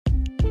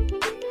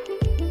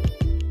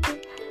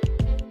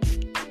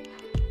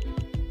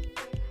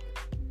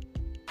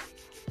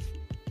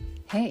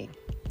Hey,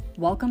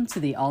 welcome to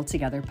the All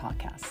Together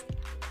podcast.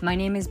 My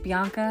name is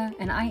Bianca,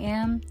 and I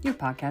am your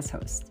podcast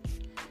host.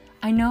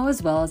 I know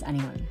as well as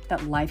anyone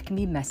that life can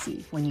be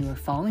messy when you are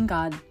following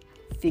God,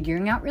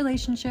 figuring out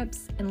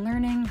relationships, and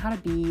learning how to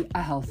be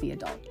a healthy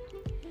adult.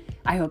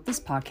 I hope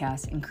this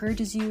podcast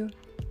encourages you,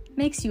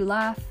 makes you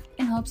laugh,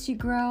 and helps you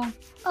grow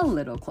a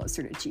little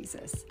closer to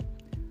Jesus.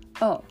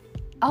 Oh,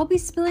 I'll be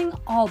spilling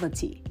all the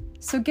tea,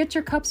 so get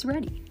your cups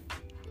ready.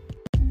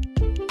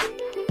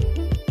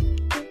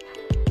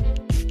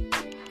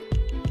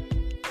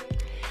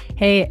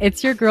 Hey,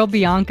 it's your girl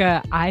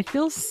Bianca. I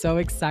feel so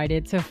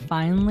excited to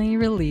finally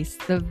release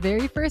the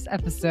very first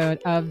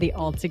episode of the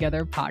All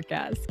Together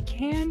podcast.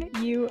 Can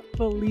you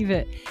believe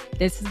it?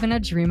 This has been a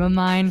dream of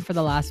mine for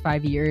the last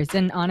 5 years,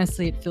 and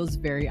honestly, it feels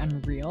very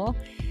unreal.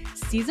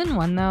 Season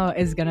 1, though,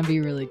 is going to be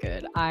really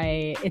good.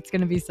 It's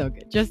going to be so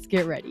good. Just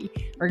get ready.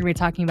 We're going to be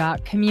talking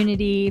about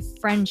community,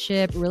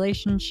 friendship,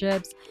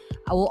 relationships.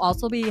 I will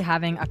also be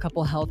having a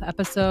couple health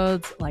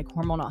episodes like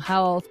hormonal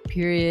health,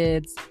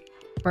 periods,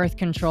 birth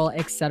control,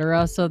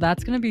 etc. So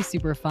that's going to be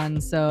super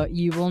fun. So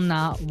you will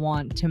not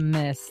want to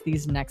miss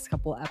these next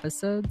couple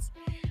episodes.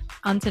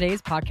 On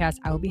today's podcast,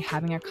 I will be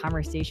having a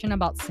conversation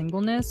about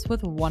singleness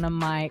with one of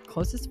my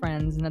closest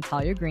friends,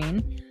 Natalya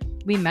Green.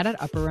 We met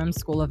at Upper Room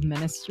School of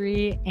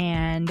Ministry,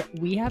 and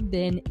we have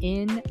been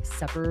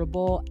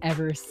inseparable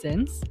ever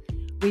since.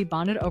 We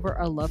bonded over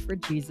our love for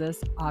Jesus,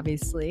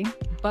 obviously,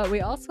 but we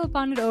also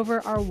bonded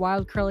over our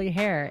wild curly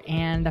hair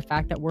and the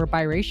fact that we're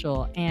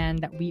biracial and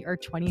that we are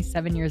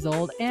 27 years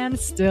old and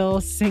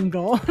still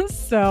single.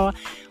 So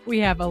we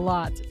have a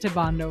lot to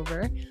bond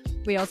over.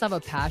 We also have a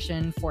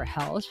passion for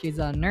health. She's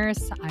a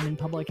nurse, I'm in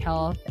public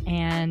health,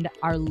 and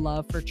our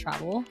love for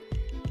travel.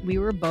 We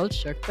were both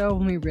shook though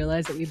when we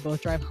realized that we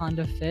both drive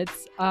Honda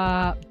Fits.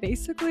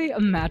 Basically a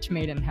match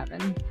made in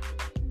heaven.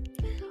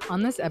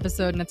 On this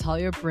episode,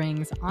 Natalya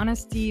brings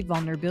honesty,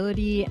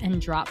 vulnerability,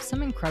 and drops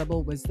some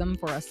incredible wisdom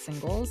for us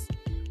singles.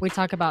 We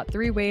talk about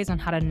 3 ways on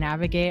how to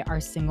navigate our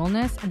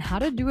singleness and how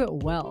to do it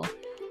well.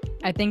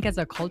 I think as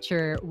a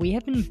culture, we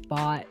have been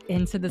bought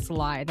into this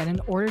lie that in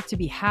order to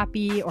be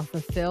happy or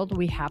fulfilled,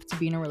 we have to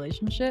be in a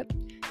relationship.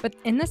 But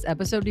in this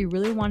episode, we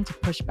really wanted to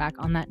push back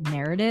on that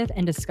narrative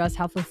and discuss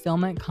how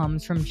fulfillment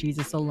comes from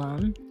Jesus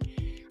alone.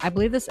 I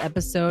believe this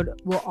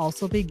episode will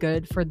also be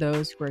good for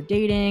those who are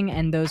dating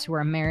and those who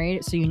are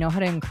married, so you know how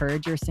to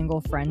encourage your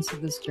single friends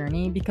through this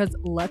journey, because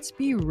let's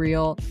be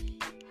real,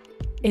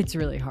 it's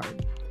really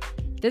hard.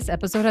 This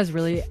episode has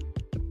really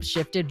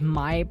shifted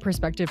my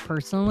perspective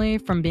personally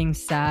from being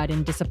sad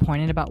and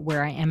disappointed about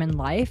where I am in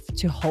life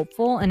to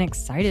hopeful and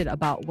excited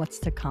about what's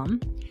to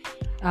come.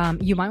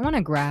 You might want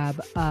to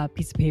grab a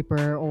piece of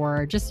paper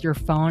or just your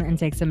phone and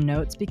take some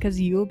notes, because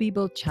you will be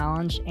both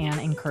challenged and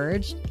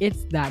encouraged.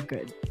 It's that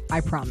good,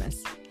 I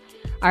promise.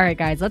 All right,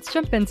 guys, let's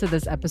jump into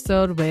this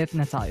episode with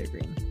Natalya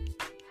Green.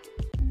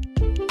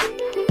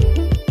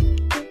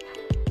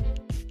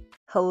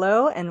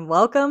 Hello and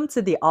welcome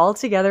to the All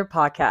Together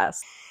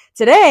podcast.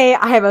 Today,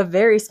 I have a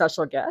very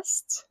special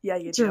guest. Yeah,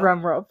 you do.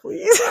 Drum roll,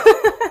 please.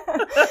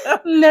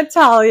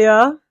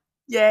 Natalya.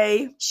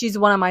 Yay. She's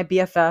one of my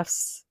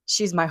BFFs.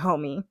 She's my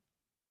homie.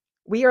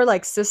 We are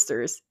like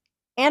sisters,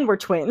 and we're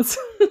twins.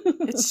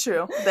 It's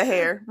true. The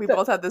hair. We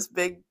both have this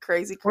big,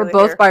 crazy curly We're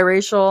both hair.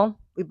 biracial.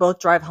 We both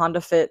drive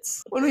Honda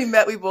Fits. When we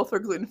met, we both were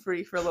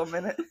gluten-free for a little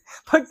minute.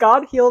 But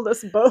God healed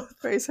us both.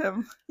 Praise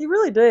him. He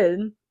really did.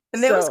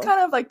 And it was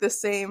kind of like the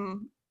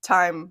same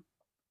time,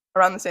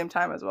 around the same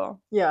time as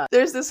well. Yeah.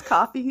 There's this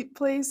coffee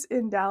place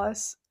in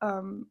Dallas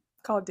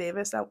called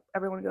Davis that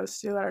everyone goes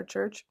to at our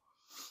church.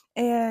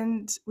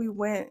 And we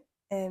went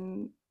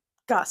and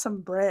got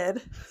some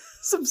bread,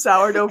 some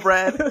sourdough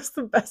bread. It was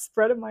the best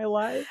bread of my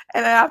life.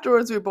 And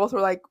afterwards, we both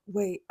were like,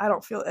 wait, I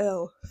don't feel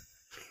ill.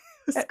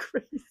 It was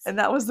crazy. And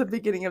that was the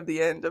beginning of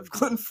the end of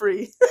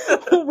gluten-free.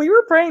 We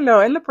were praying, though,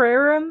 in the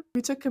prayer room.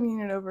 We took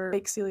communion over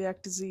fake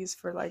celiac disease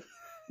for like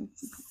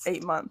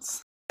 8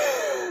 months.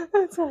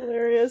 That's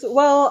hilarious.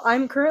 Well,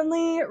 I'm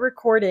currently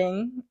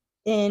recording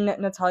in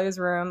Natalya's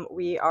room.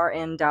 We are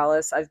in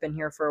Dallas. I've been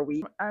here for a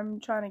week. I'm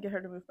trying to get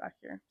her to move back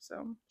here,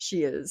 so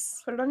She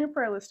is. put it on your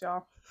prayer list,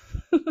 y'all.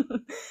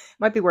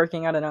 Might be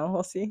working. I don't know.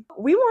 We'll see.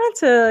 We wanted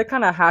to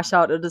kind of hash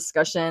out a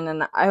discussion,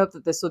 and I hope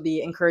that this will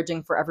be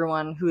encouraging for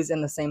everyone who is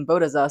in the same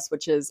boat as us,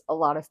 which is a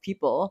lot of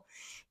people.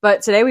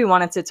 But today we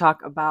wanted to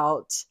talk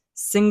about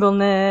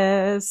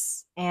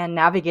singleness and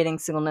navigating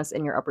singleness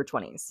in your upper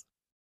 20s.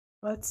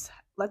 Let's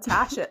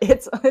hash it.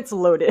 It's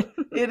loaded.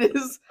 It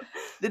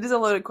is a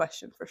loaded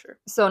question for sure.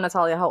 So,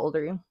 Natalya, how old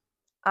are you?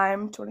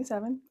 I'm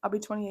 27. I'll be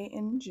 28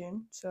 in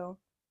June, so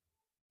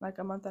like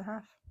a month and a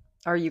half.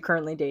 Are you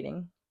currently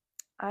dating?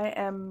 I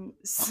am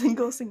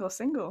single.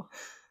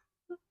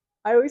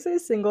 I always say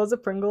single as a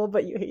Pringle,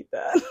 but you hate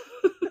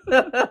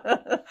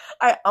that.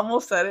 I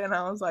almost said it, and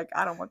I was like,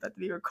 I don't want that to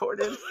be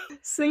recorded.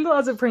 Single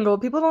as a Pringle.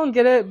 People don't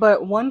get it,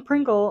 but one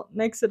Pringle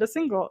makes it a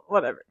single.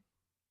 Whatever.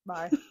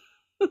 Bye.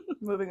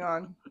 Moving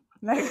on.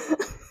 Next.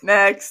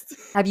 Next.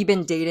 Have you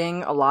been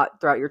dating a lot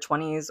throughout your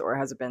 20s, or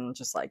has it been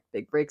just like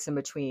big breaks in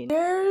between?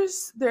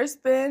 There's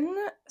been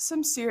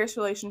some serious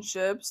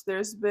relationships.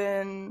 There's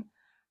been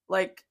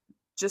like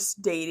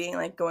just dating,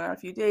 like going on a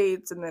few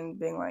dates and then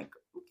being like,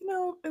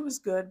 it was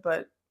good,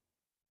 but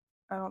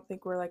I don't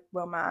think we're like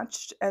well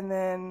matched. And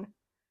then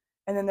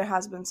there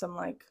has been some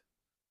like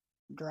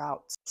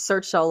droughts.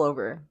 Searched all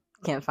over,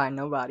 can't find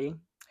nobody.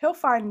 He'll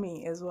find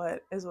me is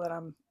what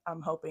I'm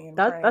hoping and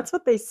praying. That's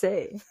what they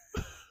say.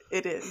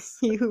 It is.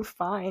 He who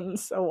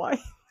finds a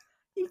wife.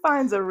 He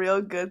finds a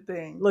real good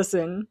thing.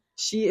 Listen,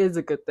 she is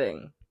a good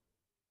thing.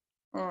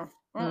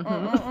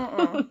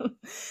 Mm-hmm.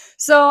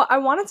 So I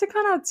wanted to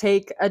kind of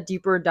take a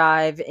deeper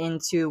dive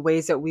into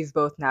ways that we've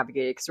both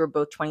navigated, because we're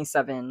both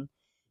 27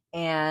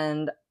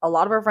 and a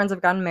lot of our friends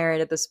have gotten married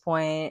at this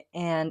point.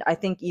 And I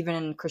think even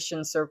in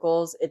Christian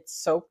circles, it's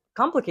so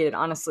complicated,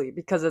 honestly,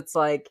 because it's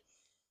like,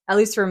 at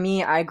least for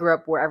me, I grew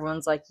up where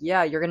everyone's like,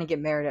 yeah, you're going to get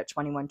married at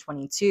 21,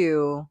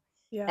 22.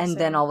 Yeah, and same.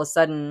 Then all of a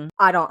sudden,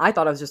 I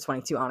thought I was just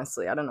 22,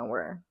 honestly. I don't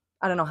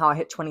know how I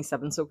hit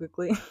 27 so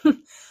quickly.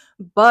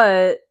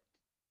 But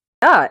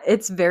yeah,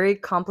 it's very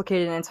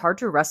complicated and it's hard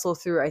to wrestle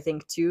through, I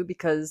think, too,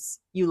 because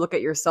you look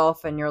at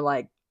yourself and you're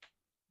like,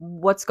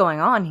 what's going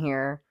on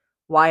here?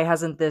 Why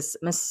hasn't this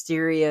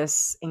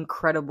mysterious,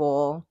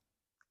 incredible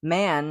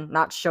man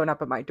not shown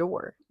up at my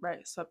door?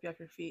 Right, swept you off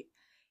your feet.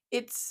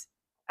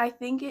 I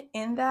think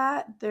in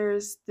that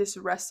there's this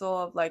wrestle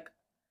of like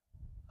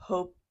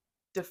hope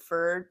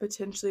deferred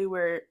potentially,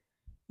 where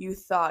you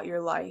thought your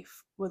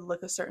life would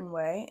look a certain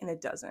way and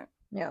it doesn't.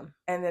 Yeah.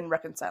 And then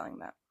reconciling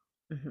that.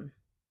 Mm-hmm.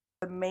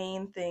 The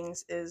main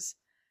things is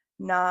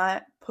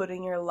not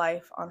putting your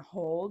life on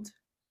hold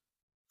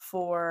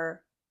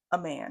for a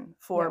man,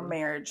 for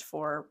marriage,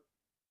 for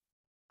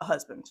a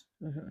husband.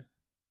 Mm-hmm.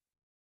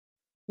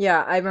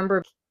 Yeah, I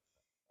remember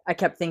I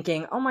kept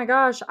thinking, oh my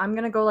gosh, I'm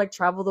going to go like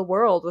travel the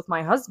world with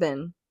my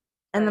husband.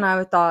 And then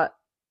I thought,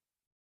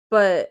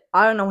 but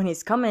I don't know when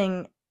he's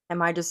coming.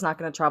 Am I just not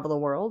going to travel the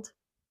world?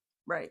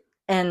 Right.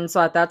 And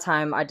so at that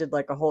time, I did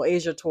like a whole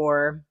Asia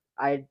tour.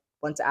 I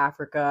went to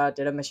Africa,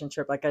 did a mission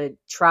trip. Like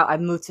I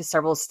moved to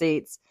several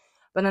states.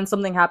 But then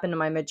something happened in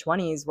my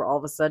mid-20s where all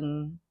of a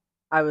sudden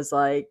I was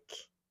like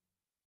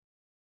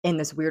in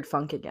this weird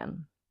funk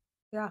again.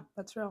 Yeah,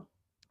 that's real.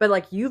 But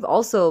like you've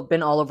also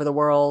been all over the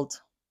world.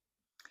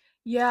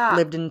 Yeah.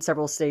 Lived in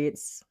several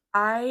states.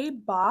 I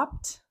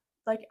bopped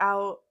like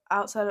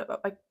outside of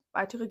like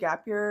I took a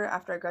gap year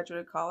after I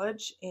graduated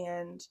college,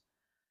 and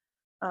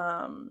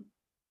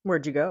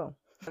where'd you go?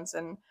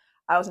 And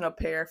I was an au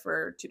pair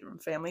for 2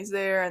 different families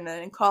there, and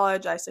then in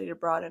college I studied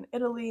abroad in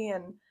Italy,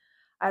 and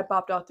I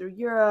bopped all through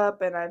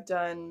Europe, and I've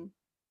done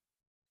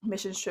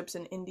mission trips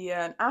in India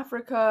and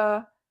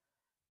Africa,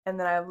 and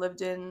then I've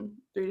lived in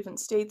 3 different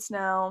states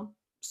now.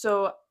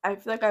 So I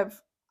feel like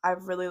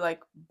I've really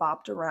like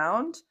bopped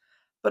around,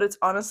 but it's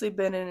honestly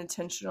been an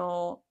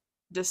intentional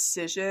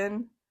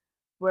decision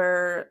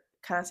where,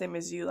 kind of same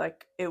as you,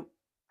 like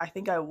I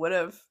think I would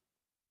have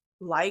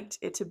liked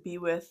it to be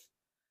with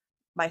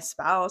my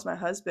spouse, my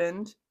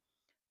husband,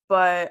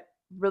 but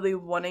really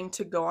wanting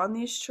to go on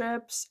these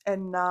trips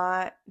and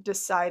not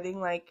deciding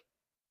like,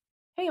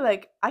 hey,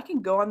 like I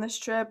can go on this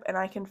trip and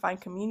I can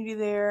find community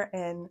there,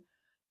 and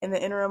in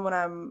the interim when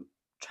I'm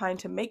trying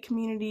to make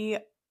community,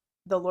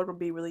 the Lord will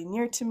be really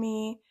near to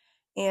me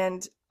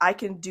and I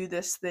can do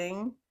this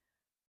thing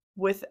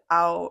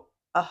without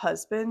a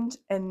husband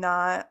and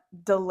not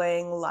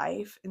delaying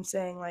life and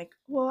saying like,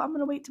 well, I'm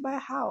gonna wait to buy a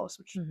house,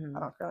 which I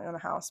don't currently own a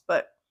house,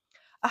 but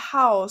a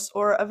house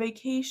or a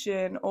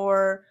vacation,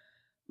 or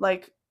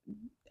like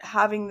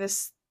having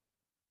this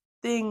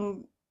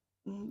thing,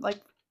 like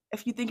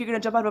if you think you're gonna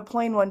jump out of a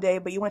plane one day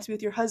but you want to be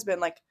with your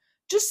husband, like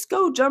just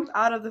go jump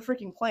out of the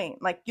freaking plane.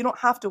 Like you don't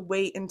have to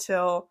wait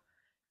until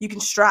you can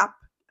strap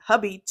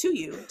hubby to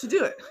you to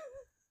do it.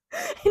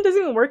 It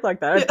doesn't even work like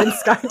that. I've been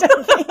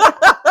skydiving.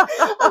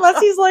 Unless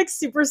he's like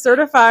super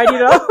certified, you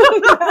know.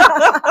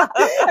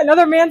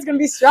 Another man's gonna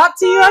be strapped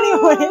to you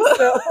anyway.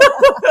 So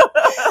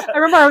I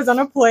remember I was on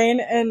a plane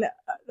and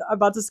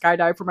about to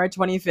skydive for my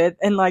 25th,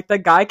 and like the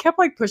guy kept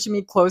like pushing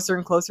me closer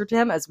and closer to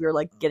him as we were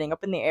like getting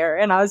up in the air,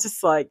 and I was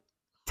just like,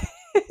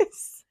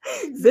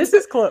 this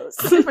is close.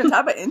 It's a different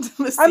type of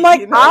intimacy. I'm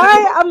like,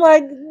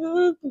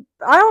 I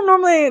don't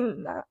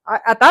normally.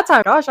 At that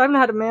time, gosh, I haven't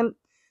had a man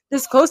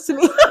this close to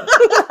me in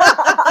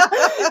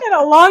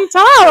a long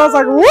time. I was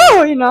like,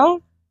 whoa, you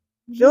know,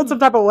 feel some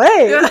type of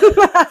way.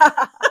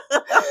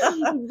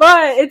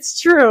 But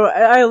it's true.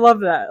 I love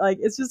that. Like,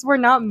 it's just, we're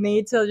not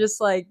made to just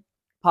like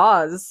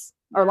pause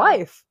our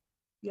life.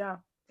 Yeah.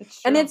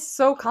 It's true. And it's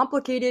so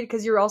complicated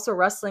because you're also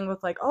wrestling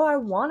with like, oh, I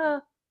want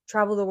to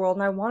travel the world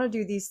and I want to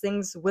do these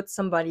things with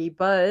somebody,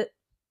 but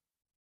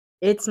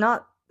it's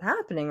not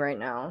happening right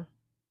now.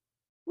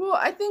 Well,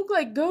 I think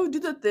like go do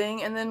the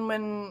thing, and then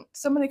when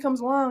somebody comes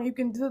along, you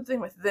can do the thing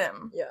with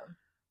them. Yeah.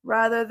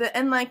 Rather than,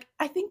 and like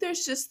I think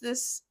there's just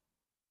this,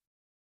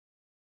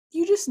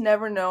 you just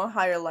never know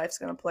how your life's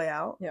gonna play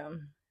out. Yeah.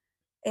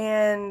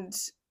 And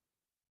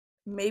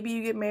maybe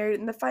you get married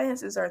and the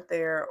finances aren't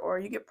there, or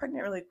you get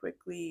pregnant really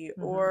quickly,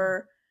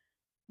 or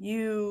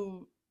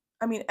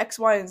I mean, X,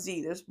 Y, and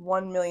Z. There's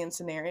 1 million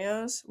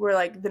scenarios where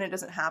like then it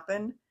doesn't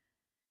happen,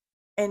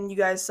 and you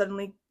guys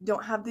suddenly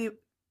don't have the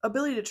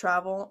ability to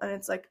travel, and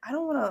it's like I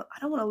don't want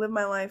to live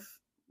my life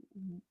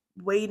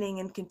waiting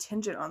and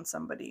contingent on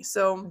somebody.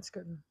 So That's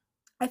good.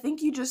 I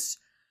think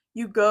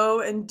you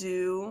go and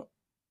do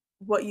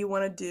what you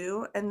want to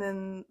do, and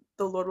then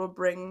the Lord will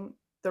bring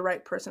the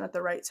right person at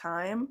the right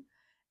time,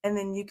 and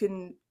then you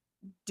can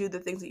do the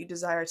things that you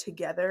desire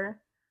together.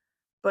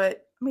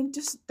 But I mean,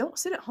 just don't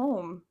sit at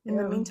home in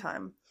the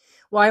meantime.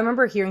 Well, I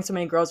remember hearing so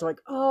many girls were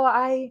like, "Oh,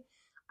 I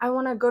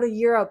want to go to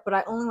Europe, but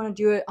I only want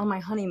to do it on my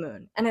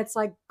honeymoon." And it's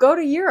like, go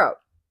to Europe.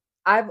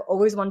 I've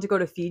always wanted to go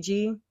to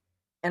Fiji,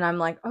 and I'm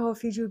like, "Oh,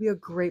 Fiji would be a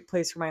great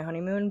place for my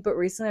honeymoon." But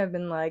recently, I've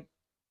been like,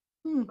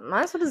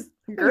 might as well just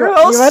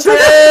Girls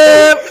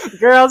trip.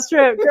 girls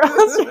trip.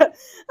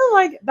 I'm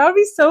like, that would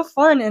be so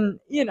fun, and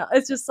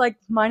it's just like,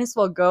 might as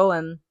well go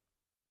and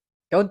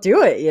go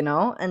do it,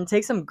 and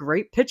take some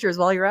great pictures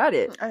while you're at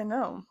it. I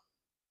know,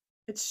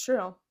 it's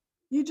true.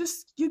 You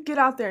get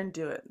out there and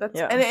do it.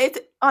 And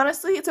it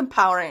honestly, it's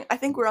empowering. I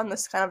think we're on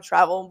this kind of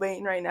travel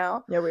vein right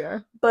now. Yeah, we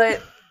are.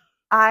 But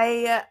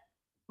I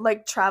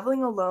like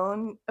traveling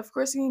alone. Of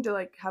course, you need to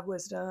like have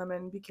wisdom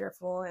and be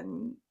careful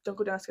and don't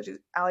go down a sketchy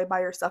alley by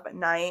yourself at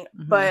night.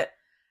 But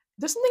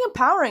there's something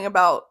empowering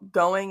about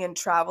going and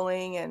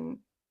traveling and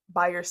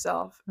by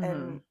yourself,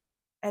 and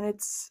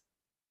it's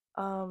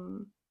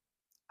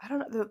I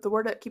don't know, the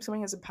word that keeps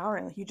coming is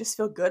empowering. Like you just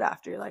feel good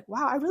after. You're like,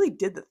 wow, I really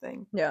did the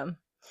thing. Yeah.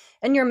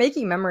 And you're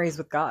making memories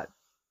with God.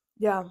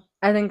 Yeah.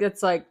 I think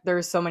it's like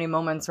there's so many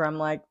moments where I'm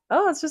like,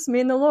 oh, it's just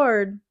me and the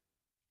Lord.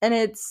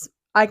 And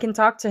I can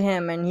talk to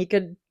him and we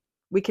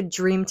could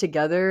dream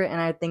together. And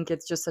I think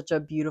it's just such a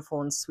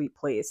beautiful and sweet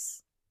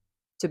place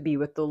to be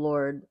with the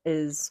Lord,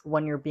 is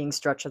when you're being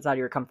stretched outside of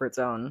your comfort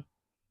zone.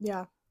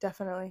 Yeah,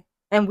 definitely.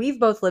 And we've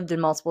both lived in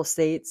multiple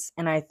states,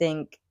 and I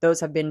think those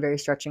have been very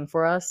stretching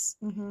for us,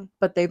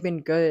 but they've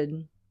been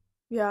good.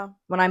 Yeah.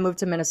 When I moved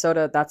to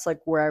Minnesota, that's like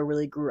where I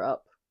really grew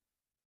up.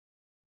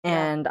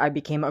 And I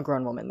became a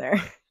grown woman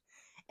there.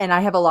 And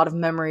I have a lot of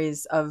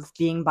memories of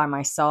being by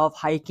myself,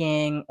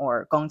 hiking,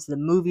 or going to the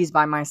movies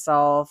by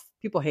myself.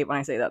 People hate when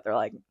I say that. They're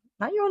like,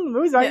 not you in the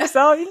movies by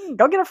yourself. You can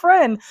go get a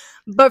friend.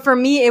 But for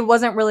me, it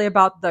wasn't really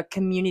about the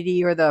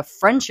community or the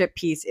friendship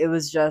piece. It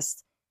was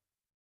just,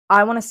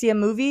 I want to see a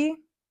movie.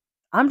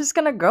 I'm just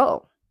going to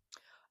go.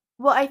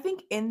 Well, I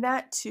think in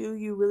that too,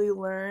 you really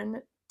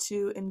learn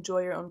to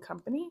enjoy your own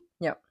company.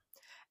 Yep.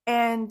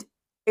 And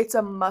it's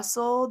a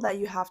muscle that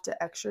you have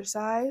to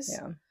exercise.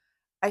 Yeah.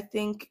 I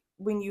think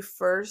when the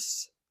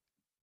first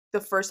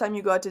time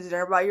you go out to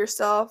dinner by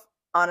yourself,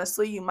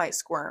 honestly, you might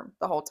squirm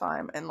the whole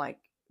time. And like,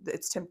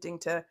 it's tempting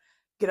to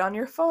get on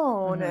your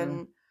phone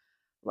and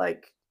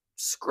like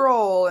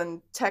scroll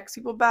and text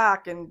people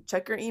back and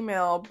check your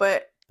email.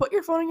 But put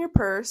your phone in your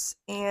purse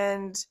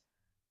and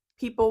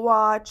people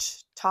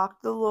watch,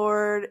 talk to the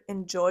Lord,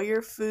 enjoy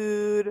your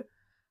food.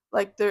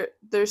 Like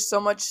there's so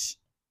much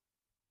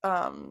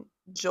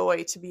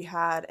joy to be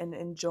had in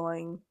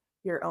enjoying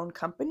your own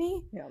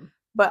company. Yeah.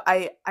 But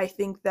I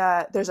think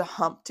that there's a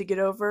hump to get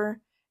over,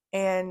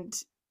 and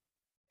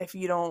if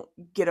you don't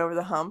get over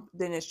the hump,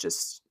 then it's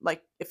just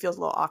like it feels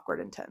a little awkward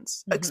and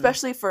tense,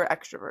 especially for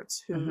extroverts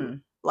who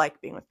like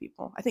being with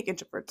people. I think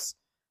introverts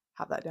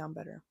have that down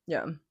better.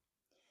 Yeah.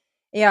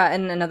 Yeah,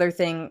 and another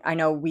thing, I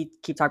know we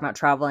keep talking about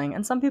traveling,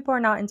 and some people are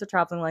not into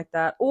traveling like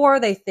that, or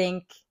they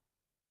think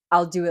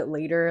I'll do it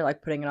later,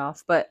 like putting it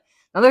off. But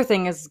another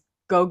thing is,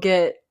 go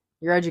get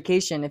your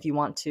education if you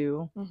want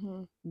to.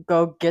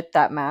 Go get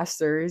that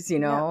master's,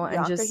 and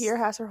Bianca just here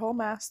has her whole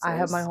master's. I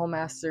have my whole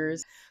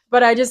master's.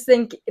 But I just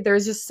think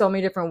there's just so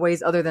many different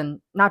ways other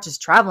than not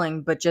just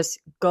traveling, but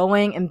just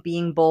going and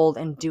being bold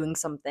and doing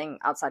something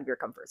outside of your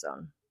comfort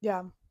zone.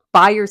 Yeah.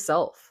 By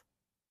yourself.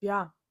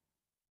 Yeah.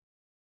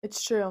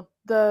 It's true.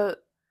 The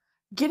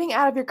getting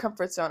out of your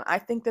comfort zone, I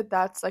think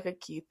that's like a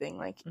key thing.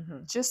 Like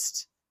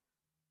just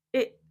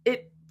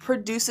it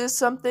produces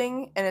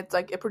something, and it's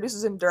like it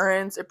produces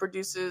endurance, it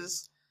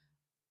produces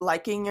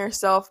liking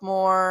yourself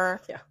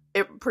more. Yeah.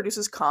 It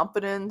produces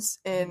confidence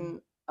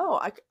in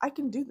I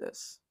can do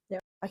this. Yeah.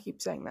 I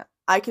keep saying that.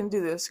 I can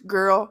do this,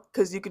 girl,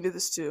 because you can do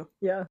this too.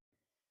 Yeah.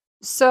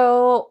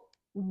 So,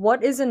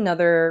 what is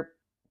another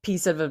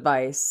piece of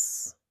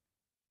advice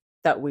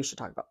that we should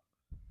talk about?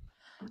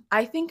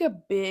 I think a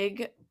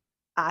big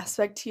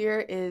aspect here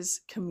is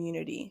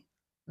community.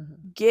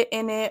 Get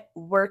in it,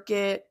 work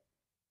it,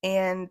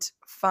 and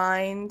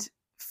find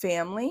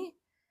family.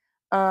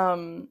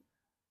 I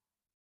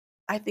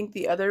think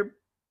the other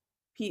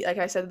piece, like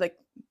I said, like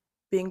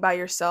being by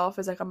yourself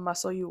is like a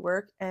muscle you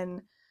work,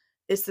 and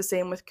it's the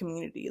same with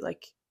community.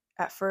 Like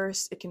at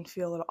first it can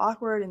feel a little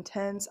awkward and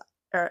tense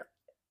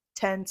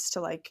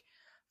to like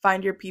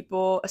find your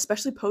people,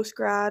 especially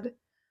post-grad,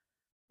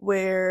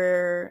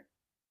 where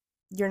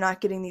you're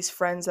not getting these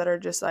friends that are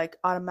just like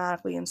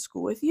automatically in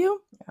school with you.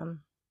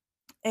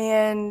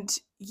 And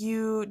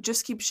you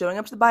just keep showing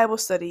up to the Bible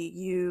study.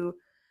 You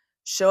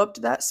show up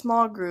to that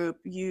small group,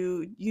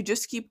 you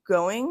just keep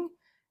going,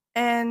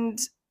 and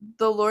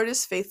the Lord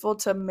is faithful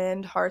to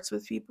mend hearts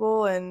with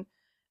people,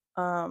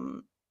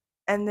 um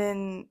and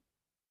then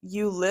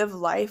you live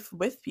life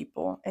with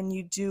people and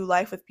you do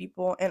life with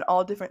people in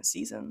all different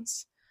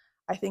seasons.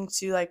 I think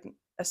too, like,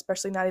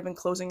 especially not even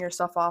closing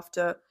yourself off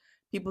to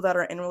people that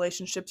are in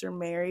relationships or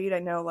married. I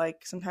know,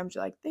 like, sometimes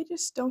you're like, they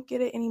just don't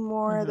get it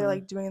anymore. They're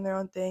like doing their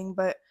own thing,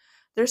 but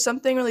there's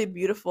something really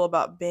beautiful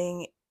about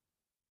being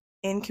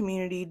in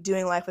community,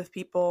 doing life with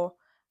people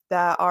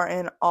that are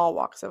in all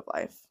walks of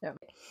life. Yeah.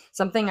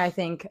 Something I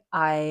think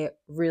I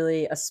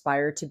really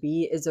aspire to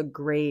be is a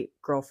great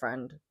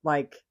girlfriend,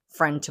 like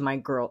friend to my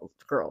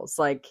girls,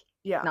 like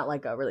Yeah. not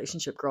like a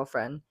relationship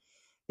girlfriend,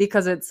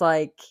 because it's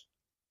like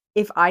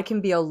if I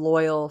can be a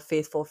loyal,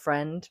 faithful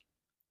friend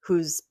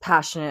who's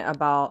passionate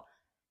about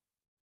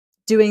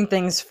doing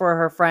things for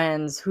her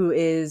friends, who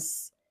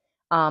is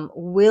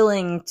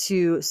willing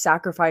to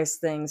sacrifice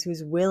things,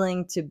 who's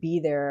willing to be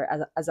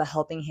there as a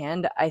helping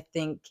hand, I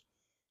think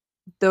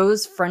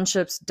those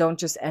friendships don't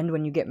just end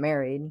when you get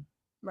married.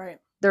 Right.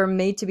 They're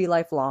made to be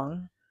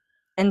lifelong.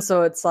 And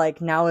so it's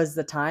like now is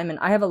the time. And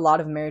I have a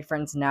lot of married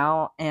friends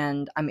now,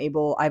 and I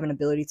have an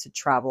ability to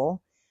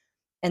travel,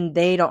 and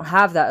they don't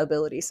have that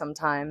ability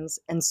sometimes.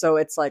 And so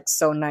it's like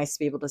so nice to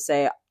be able to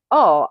say,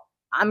 oh,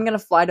 I'm going to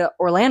fly to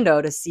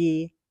Orlando to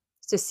see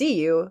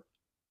you.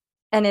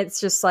 And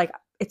it's just like,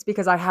 it's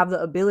because I have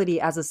the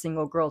ability as a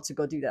single girl to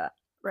go do that.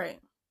 Right.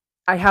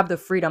 I have the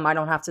freedom. I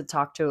don't have to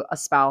talk to a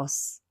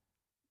spouse.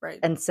 Right.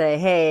 And say,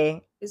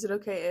 hey, is it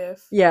okay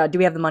if? Yeah, do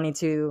we have the money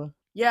to?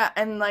 Yeah,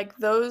 and like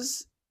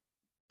those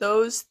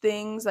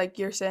things, like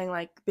you're saying,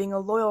 like being a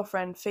loyal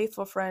friend,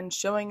 faithful friend,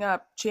 showing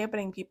up,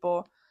 championing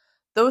people,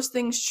 those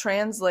things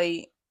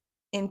translate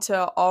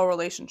into all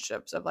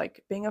relationships of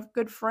like being a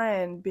good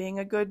friend, being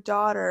a good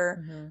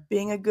daughter,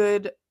 being a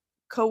good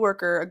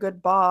coworker, a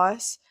good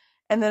boss,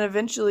 and then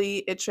eventually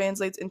it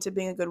translates into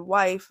being a good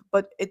wife.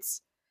 But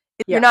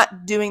you're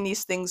not doing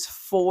these things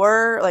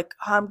for like,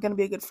 oh, I'm gonna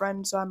be a good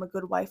friend, so I'm a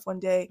good wife one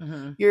day.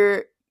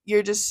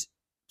 You're just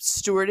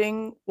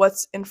stewarding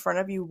what's in front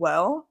of you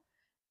well,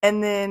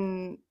 and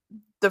then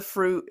the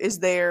fruit is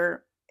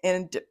there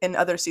in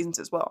other seasons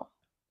as well.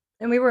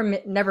 And we were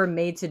never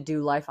made to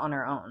do life on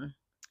our own.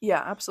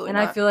 Yeah, absolutely. And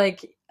not. I feel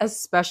like,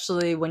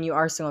 especially when you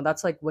are single,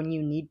 that's like when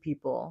you need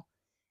people.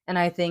 And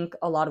I think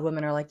a lot of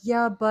women are like,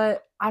 yeah,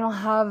 but I don't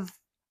have,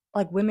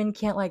 like, women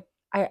can't, like,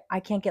 I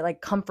can't get,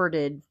 like,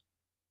 comforted.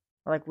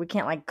 Or, like, we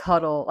can't, like,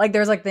 cuddle. Like,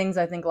 there's, like, things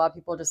I think a lot of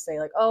people just say,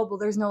 like, oh, well,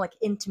 there's no, like,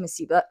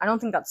 intimacy. But I don't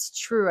think that's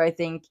true. I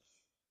think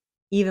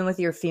even with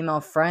your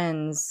female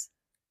friends,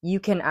 you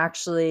can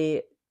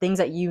actually, things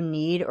that you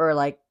need, or,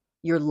 like,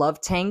 your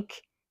love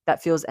tank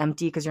that feels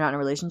empty because you're not in a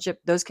relationship,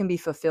 those can be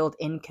fulfilled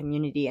in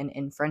community and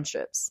in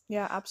friendships.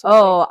 Yeah, absolutely.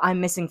 Oh, I'm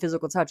missing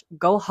physical touch.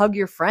 Go hug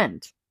your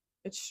friend.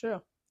 It's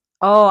true.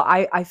 Oh,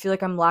 I feel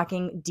like I'm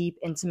lacking deep,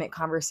 intimate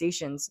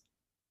conversations.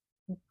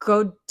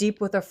 Go deep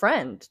with a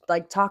friend.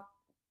 Like, talk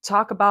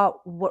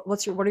about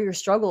what are your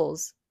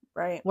struggles?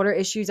 Right. What are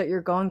issues that you're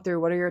going through?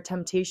 What are your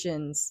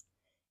temptations?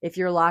 If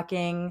you're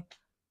lacking,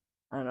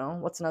 I don't know,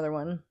 what's another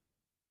one?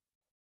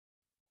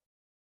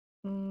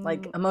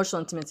 Like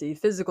emotional intimacy,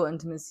 physical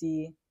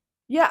intimacy.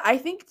 Yeah, I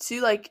think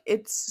too, like,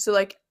 it's so,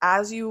 like,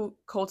 as you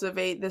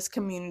cultivate this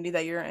community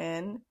that you're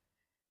in,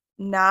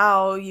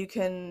 now you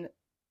can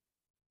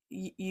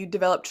you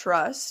develop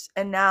trust,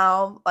 and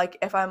now, like,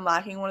 if I'm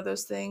lacking one of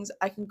those things,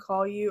 I can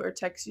call you or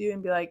text you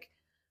and be like,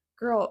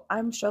 girl,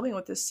 I'm struggling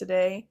with this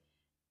today.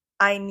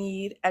 I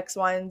need X,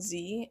 Y, and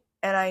Z,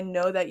 and I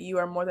know that you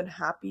are more than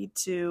happy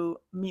to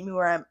meet me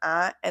where I'm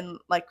at and,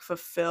 like,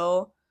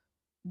 fulfill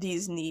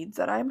these needs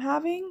that I'm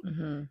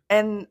having.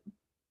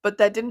 But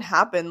that didn't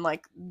happen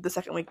like the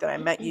second week that I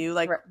met you.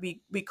 Like,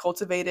 we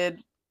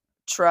cultivated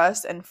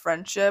trust and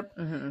friendship,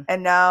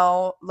 and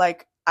now,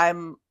 like,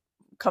 I'm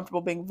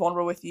comfortable being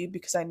vulnerable with you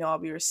because I know I'll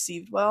be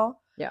received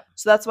well. Yeah.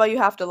 So that's why you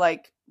have to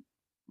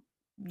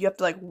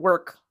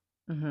work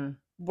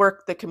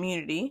the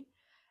community,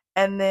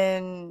 and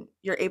then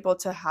you're able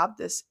to have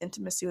this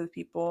intimacy with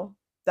people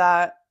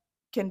that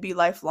can be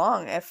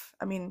lifelong.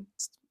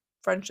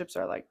 Friendships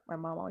are, like my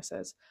mom always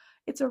says,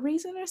 it's a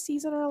reason, a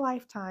season, or a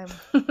lifetime.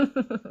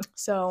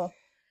 So,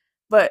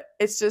 but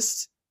it's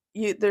just,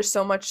 there's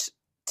so much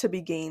to be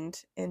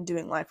gained in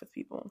doing life with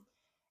people.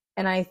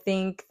 And I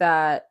think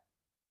that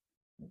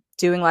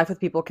doing life with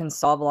people can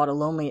solve a lot of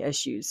lonely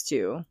issues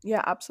too.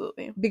 Yeah,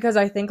 absolutely. Because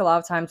I think a lot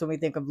of times when we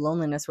think of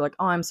loneliness, we're like,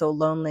 oh, I'm so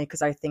lonely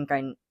because I think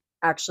I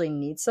actually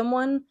need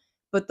someone.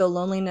 But the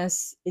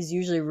loneliness is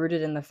usually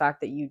rooted in the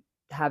fact that you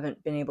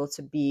haven't been able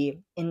to be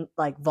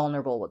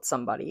vulnerable with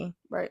somebody.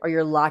 Right. Or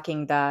you're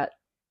lacking that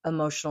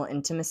emotional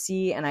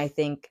intimacy. And I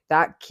think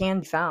that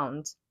can be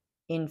found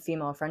in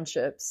female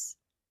friendships,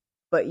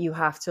 but you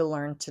have to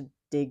learn to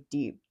dig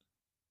deep.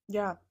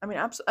 Yeah,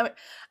 absolutely.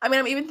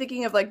 I'm even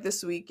thinking of, like,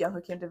 this week,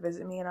 Yanko came to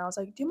visit me, and I was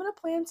like, do you want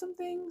to plan some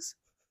things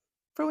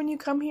for when you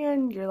come here?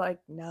 And you're like,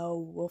 no,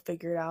 we'll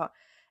figure it out.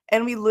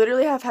 And we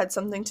literally have had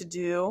something to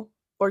do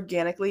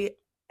organically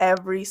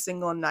every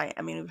single night.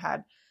 We've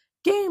had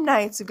game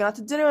nights. We've gone out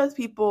to dinner with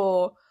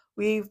people.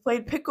 We've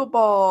played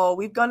pickleball.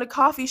 We've gone to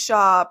coffee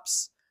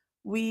shops.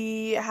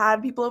 We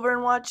had people over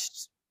and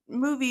watched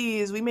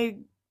movies. We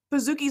made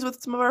bazookies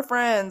with some of our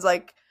friends.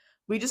 Like,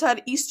 we just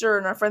had Easter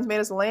and our friends made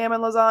us lamb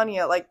and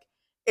lasagna. Like,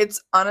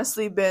 it's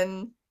honestly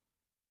been,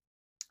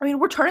 I mean,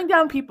 we're turning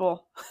down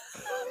people.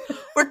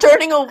 We're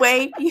turning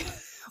away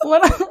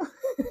people.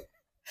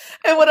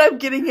 And what I'm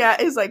getting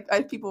at is, like,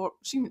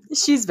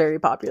 she's very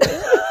popular.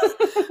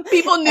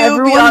 People knew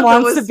everyone Bianca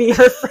wants to be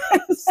her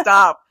friend.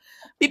 Stop.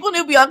 People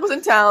knew Bianca was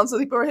in town, so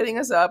people were hitting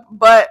us up.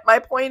 But my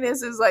point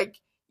is like,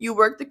 you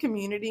work the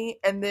community,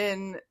 and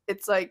then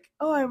it's like,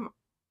 oh,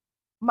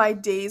 my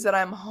days that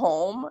I'm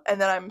home,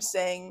 and that I'm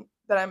staying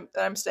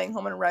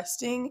home and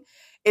resting.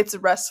 It's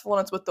restful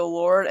and it's with the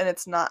Lord, and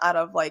it's not out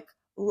of like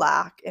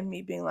lack and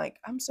me being like,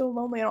 I'm so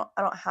lonely. I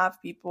don't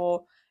have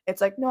people.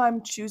 It's like, no,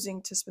 I'm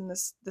choosing to spend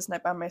this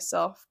night by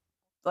myself,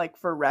 like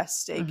for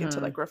rest sake and to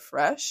like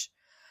refresh.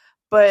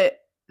 But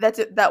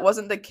that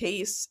wasn't the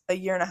case a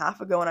year and a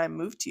half ago when I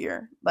moved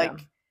here.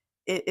 Like,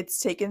 it's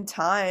taken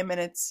time,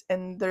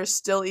 and there's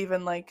still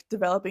even like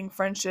developing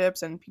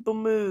friendships, and people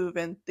move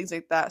and things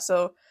like that.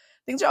 So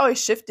things are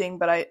always shifting,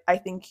 but I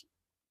think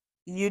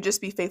you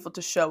just be faithful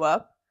to show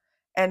up,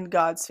 and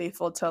God's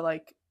faithful to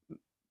like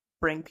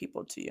bring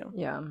people to you.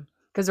 Yeah.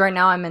 Because right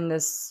now I'm in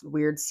this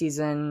weird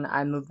season.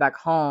 I moved back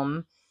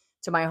home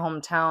to my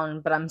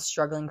hometown, but I'm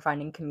struggling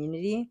finding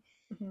community.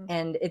 Mm-hmm.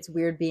 And it's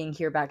weird being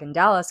here back in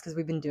Dallas because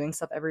we've been doing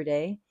stuff every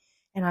day.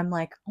 And I'm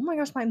like, oh my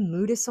gosh, my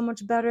mood is so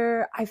much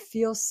better. I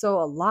feel so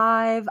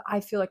alive. I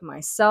feel like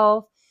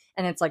myself.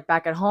 And it's like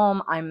back at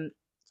home, I'm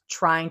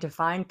trying to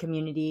find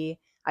community.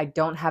 I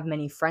don't have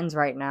many friends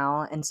right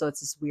now. And so it's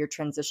this weird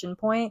transition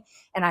point.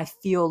 And I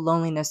feel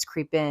loneliness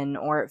creep in,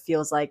 or it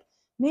feels like,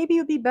 maybe it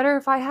would be better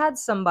if I had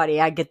somebody.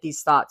 I get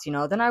these thoughts,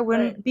 then I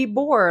wouldn't be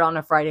bored on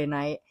a Friday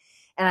night.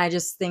 And I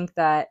just think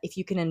that if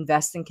you can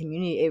invest in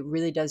community, it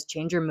really does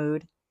change your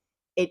mood.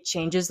 It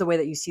changes the way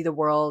that you see the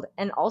world.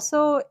 And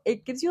also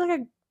it gives you like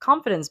a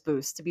confidence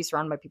boost to be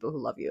surrounded by people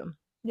who love you.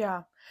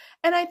 Yeah.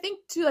 And I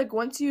think too, like,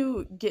 once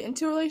you get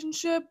into a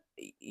relationship,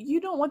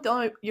 you don't want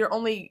your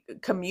only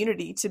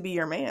community to be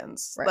your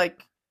man's. Right.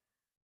 Like,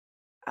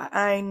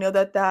 I know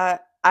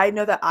that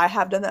I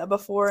have done that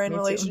before in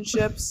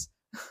relationships.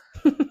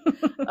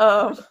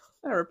 I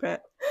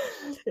repent.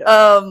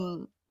 Yeah.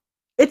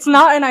 It's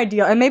not an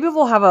ideal, and maybe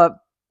we'll have a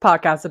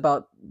podcast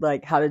about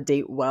like how to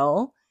date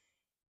well.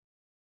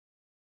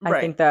 Right.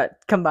 I think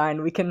that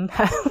combined we can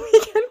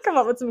come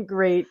up with some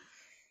great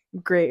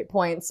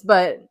points.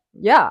 But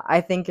yeah,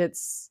 I think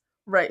it's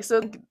right.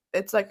 So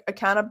it's like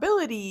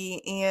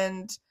accountability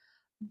and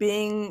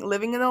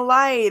living in the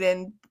light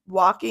and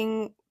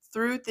walking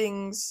through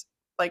things,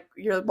 like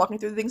you're walking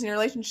through things in your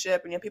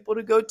relationship, and you have people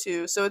to go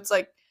to. So it's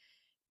like,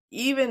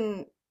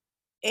 even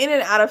in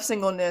and out of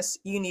singleness,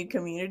 you need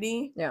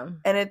community. Yeah.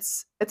 And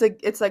it's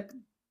like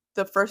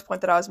the first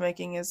point that I was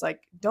making is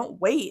like, don't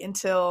wait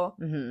until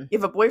you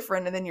have a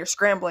boyfriend and then you're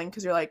scrambling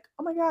because you're like,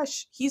 oh my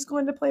gosh, he's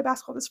going to play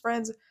basketball with his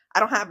friends. I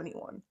don't have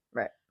anyone.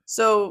 Right.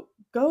 So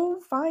go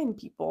find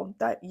people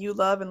that you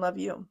love and love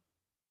you.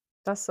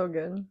 That's so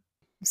good.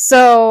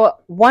 So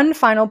one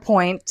final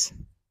point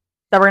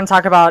that we're going to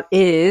talk about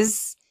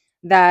is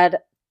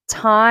that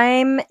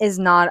time is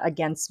not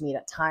against me,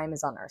 that time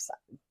is on our side.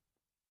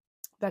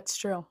 That's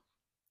true.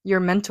 Your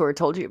mentor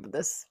told you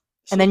this.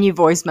 And then you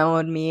voice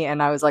memoed me,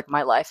 and I was like,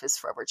 my life is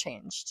forever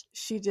changed.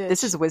 She did.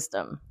 This is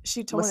wisdom.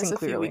 She told me this a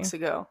few weeks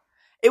ago.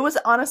 It was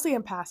honestly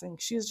in passing.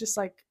 She's just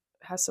like,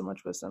 has so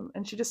much wisdom.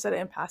 And she just said it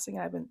in passing.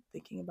 I've been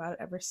thinking about it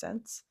ever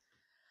since.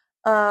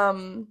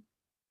 Yeah,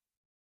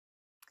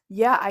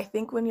 I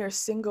think when you're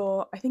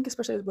single, I think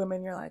especially with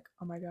women, you're like,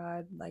 oh my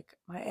God, like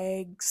my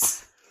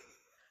eggs.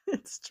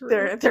 It's true.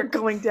 They're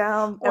going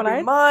down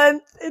every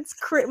month. It's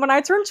when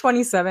I turned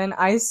 27,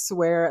 I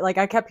swear, like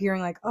I kept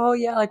hearing like, oh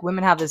yeah, like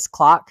women have this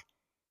clock.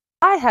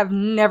 I have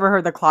never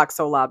heard the clock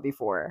so loud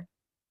before.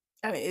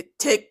 I mean, it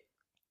tick.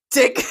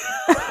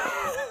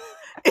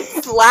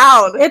 It's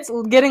loud. It's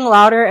getting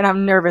louder, and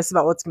I'm nervous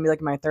about what's gonna be like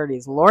in my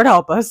 30s. Lord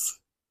help us.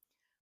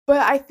 But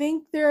I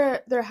think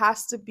there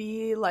has to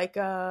be like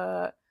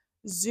a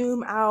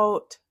zoom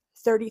out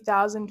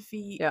 30,000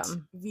 feet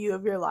view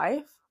of your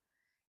life.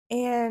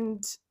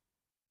 And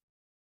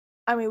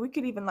I mean, we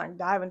could even like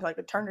dive into like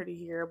eternity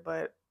here,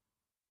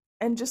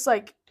 and just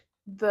like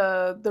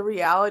the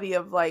reality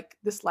of like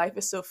this life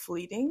is so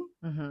fleeting,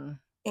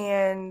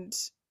 and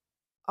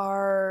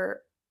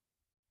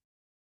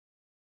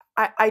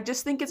I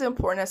just think it's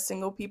important as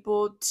single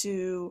people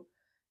to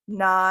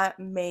not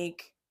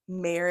make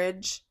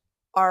marriage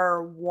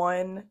our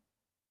one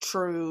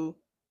true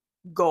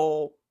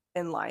goal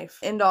in life,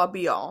 end all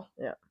be all.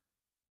 Yeah.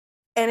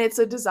 And it's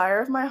a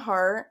desire of my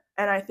heart,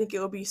 and I think it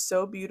will be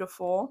so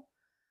beautiful.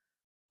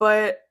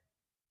 But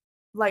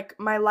like,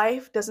 my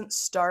life doesn't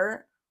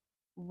start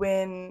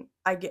when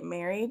I get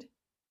married.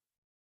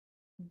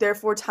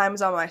 Therefore, time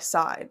is on my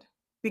side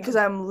because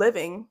I'm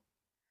living,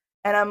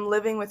 and I'm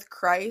living with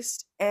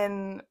Christ.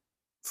 And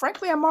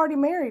frankly, I'm already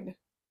married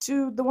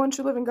to the one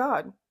true living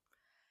God.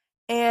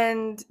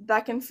 And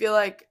that can feel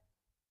like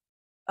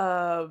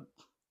a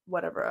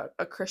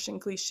Christian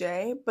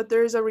cliche, but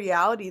there's a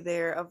reality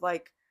there of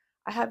like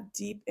I have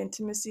deep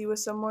intimacy with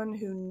someone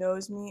who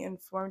knows me,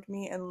 informed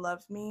me, and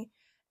loved me,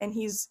 and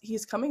he's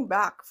coming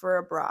back for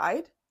a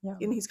bride,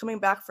 and he's coming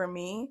back for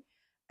me,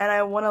 and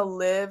I want to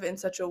live in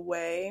such a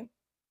way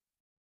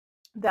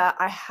that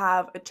I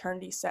have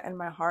eternity set in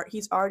my heart.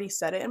 He's already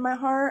set it in my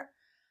heart,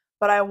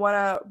 but I want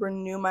to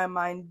renew my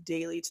mind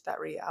daily to that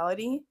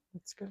reality.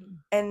 That's good.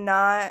 And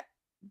not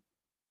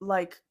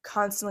like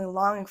constantly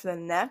longing for the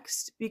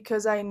next,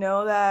 because I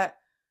know that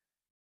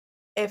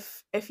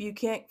if you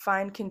can't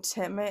find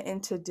contentment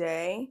in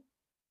today,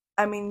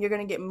 I mean, you're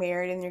going to get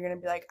married and you're going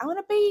to be like, I want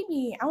a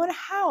baby, I want a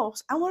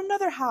house, I want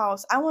another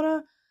house, I want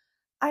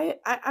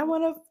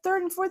a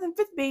third and fourth and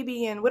fifth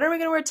baby, and when are we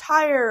going to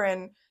retire,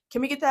 and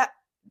can we get that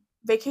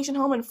vacation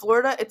home in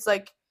Florida? It's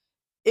like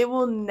it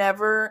will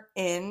never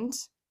end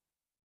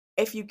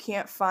if you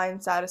can't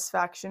find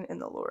satisfaction in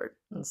the Lord.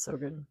 That's so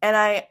good. And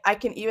I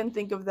can even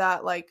think of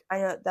that, like, I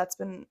know that's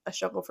been a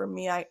struggle for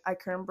me. I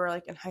can remember,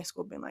 like, in high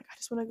school being like, I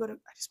just want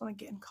to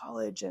get in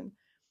college, and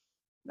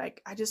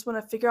like, I just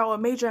want to figure out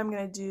what major I'm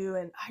going to do,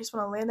 and I just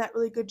want to land that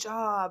really good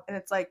job. And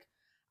it's like,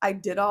 I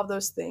did all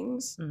those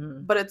things,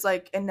 but it's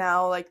like, and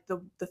now, like,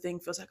 the thing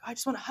feels like, oh, I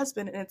just want a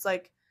husband. And it's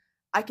like,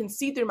 I can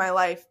see through my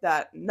life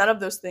that none of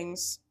those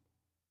things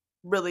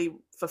really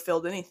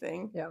fulfilled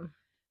anything. Yeah.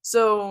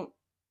 So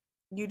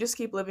you just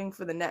keep living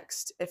for the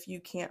next if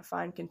you can't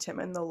find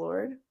contentment in the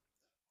Lord.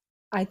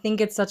 I think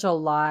it's such a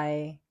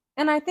lie.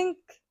 And I think,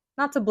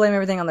 not to blame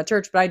everything on the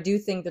church, but I do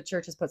think the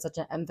church has put such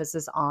an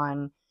emphasis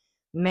on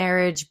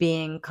marriage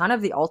being kind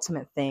of the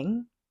ultimate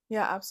thing.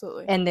 Yeah,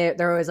 absolutely. And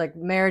they're always like,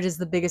 marriage is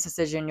the biggest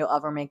decision you'll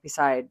ever make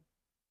beside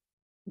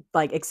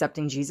like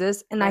accepting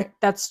Jesus. And right.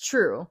 That's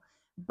true.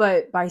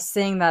 But by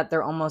saying that,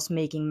 they're almost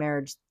making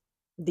marriage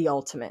the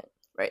ultimate.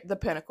 Right, the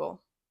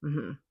pinnacle.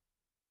 Mm-hmm.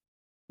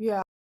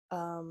 Yeah.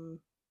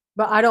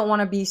 But I don't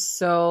want to be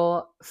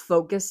so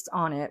focused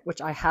on it,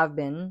 which I have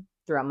been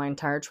throughout my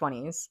entire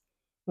 20s,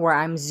 where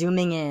I'm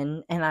zooming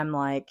in and I'm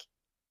like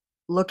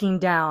looking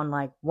down,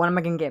 like, when am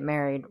I going to get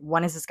married?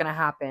 When is this going to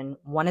happen?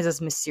 When is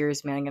this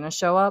mysterious man going to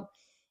show up?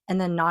 And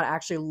then not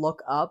actually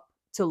look up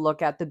to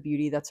look at the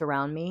beauty that's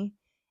around me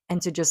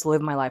and to just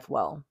live my life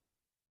well.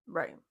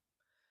 Right.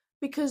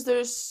 Because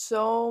there's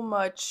so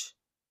much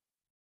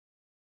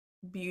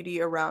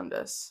beauty around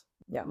us.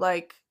 Yeah.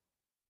 Like,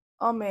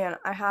 oh man,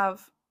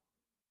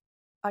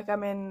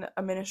 I'm in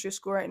a ministry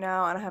school right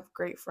now, and I have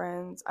great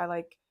friends. I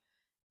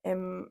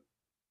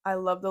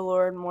love the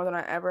Lord more than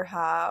I ever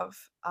have.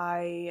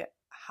 I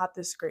have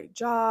this great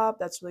job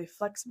that's really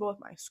flexible with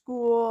my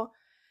school.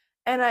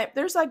 And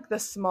there's like the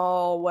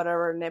small,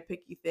 whatever,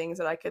 nitpicky things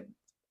that I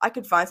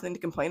could find something to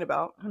complain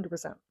about.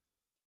 100%.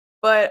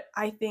 But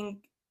I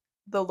think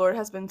the Lord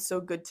has been so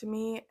good to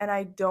me, and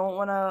I don't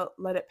want to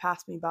let it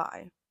pass me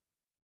by.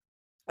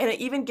 And it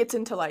even gets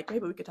into, like,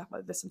 maybe we could talk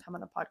about this sometime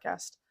on a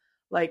podcast,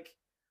 like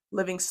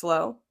living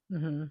slow.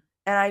 Mm-hmm.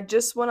 And I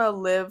just want to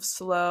live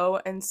slow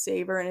and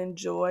savor and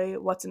enjoy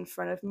what's in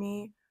front of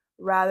me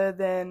rather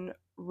than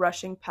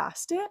rushing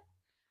past it.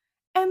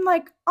 And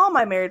like all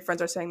my married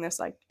friends are saying this,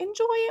 like,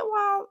 enjoy it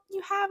while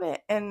you have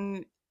it.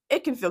 And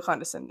it can feel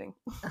condescending.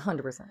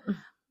 100%.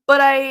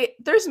 But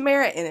there's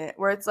merit in it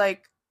where it's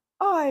like,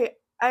 oh,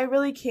 I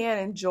really can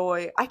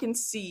enjoy. I can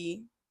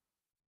see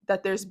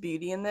that there's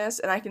beauty in this,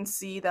 and I can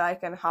see that I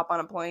can hop on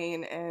a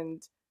plane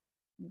and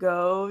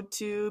go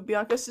to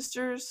Bianca's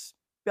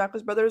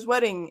brother's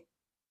wedding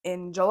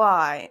in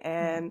July,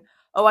 and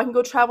I can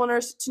go travel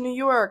nurse to New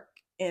York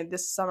in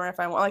this summer if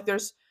I want. Like,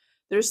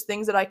 there's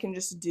things that I can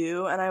just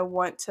do, and I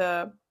want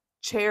to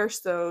cherish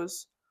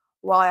those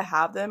while I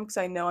have them, because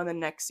I know in the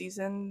next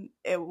season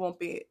it won't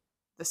be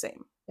the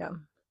same.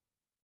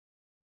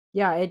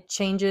 Yeah, it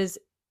changes.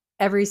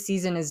 Every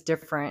season is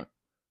different.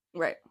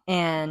 Right.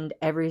 And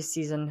every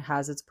season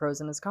has its pros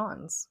and its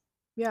cons.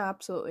 Yeah,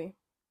 absolutely.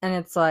 And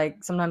it's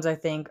like, sometimes I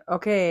think,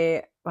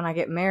 okay, when I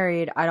get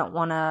married, I don't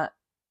want to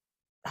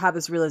have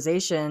this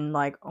realization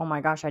like, oh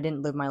my gosh, I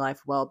didn't live my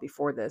life well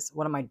before this.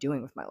 What am I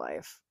doing with my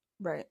life?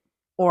 Right.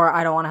 Or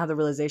I don't want to have the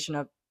realization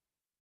of,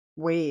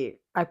 wait,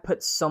 I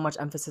put so much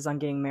emphasis on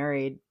getting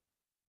married.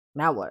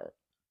 Now what?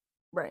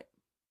 Right.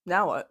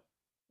 Now what?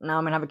 Now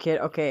I'm going to have a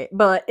kid. Okay.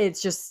 But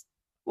it's just,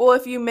 well,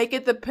 if you make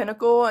it the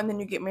pinnacle and then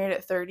you get married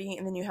at 30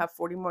 and then you have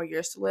 40 more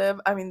years to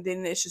live, I mean,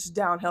 then it's just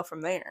downhill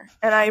from there.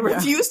 And I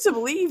refuse to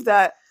believe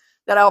that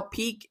I'll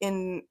peak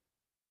in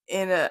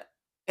a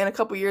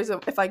couple years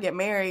if I get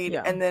married,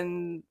 and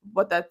then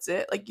that's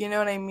it. Like, you know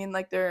what I mean?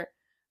 Like, there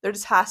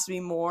just has to be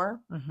more.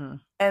 Mm-hmm.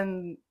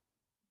 And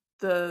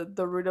the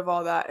root of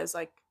all that is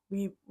like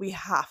we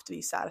have to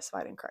be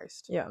satisfied in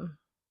Christ. Yeah.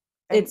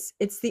 And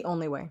it's the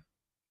only way.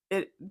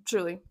 It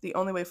truly the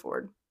only way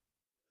forward.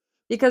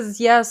 Because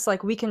yes,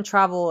 like, we can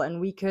travel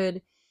and we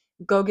could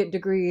go get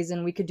degrees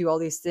and we could do all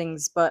these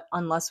things, but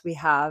unless we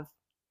have,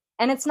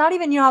 and it's not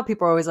even, you know how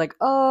people are always like,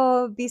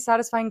 oh, be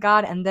satisfying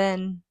God, and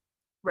then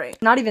right.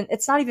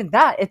 it's not even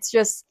that. It's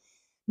just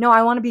no,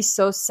 I want to be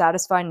so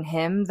satisfied in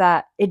him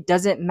that it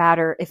doesn't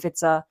matter if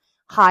it's a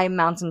high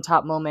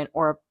mountaintop moment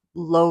or a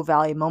low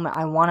valley moment.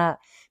 I want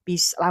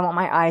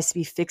my eyes to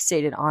be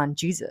fixated on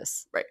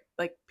Jesus. Right.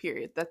 Like,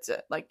 period. That's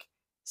it. Like,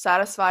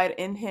 satisfied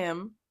in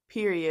him,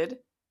 period.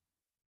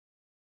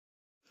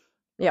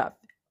 Yeah.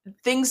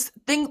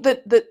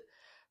 The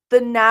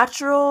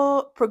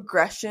natural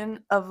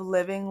progression of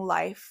living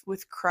life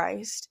with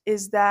Christ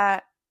is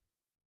that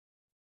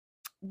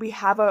we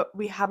have a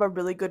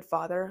really good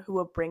Father who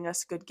will bring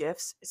us good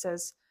gifts. It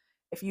says,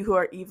 if you who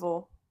are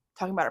evil,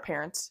 talking about our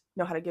parents,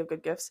 know how to give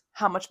good gifts,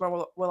 how much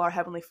more will our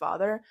Heavenly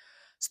Father?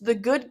 So the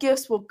good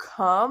gifts will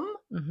come,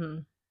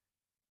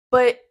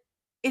 but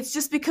it's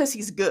just because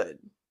he's good.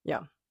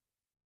 Yeah.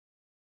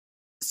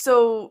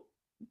 So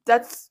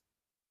that's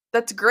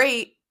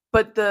great,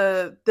 but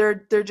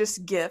they're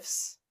just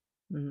gifts.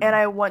 And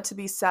I want to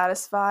be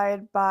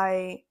satisfied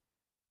by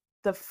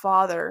the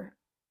Father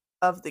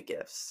of the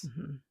gifts.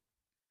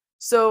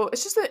 So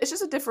it's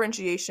just a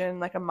differentiation,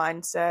 like a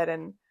mindset,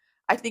 and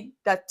I think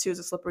that too is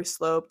a slippery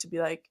slope to be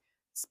like,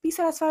 be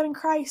satisfied in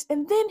Christ,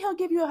 and then he'll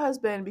give you a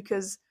husband,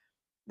 because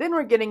then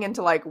we're getting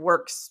into like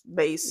works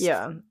based.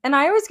 Yeah. And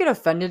I always get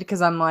offended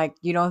because I'm like,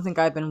 you don't think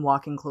I've been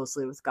walking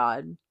closely with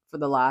God for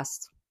the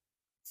last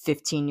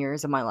 15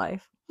 years of my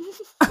life?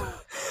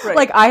 Right.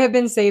 Like, I have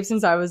been saved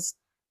since I was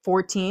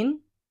 14,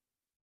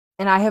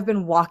 and I have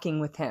been walking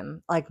with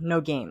him, like,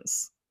 no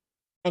games.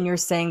 And you're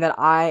saying that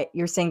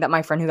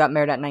my friend who got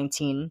married at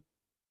 19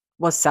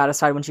 was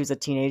satisfied when she was a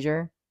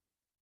teenager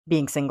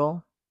being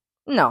single?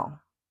 No.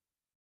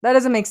 That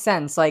doesn't make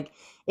sense. Like,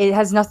 it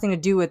has nothing to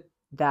do with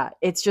that.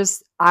 It's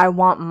just, I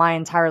want my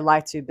entire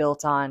life to be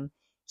built on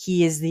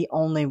he is the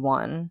only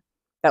one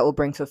that will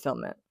bring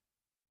fulfillment.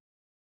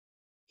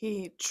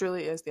 He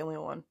truly is the only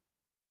one.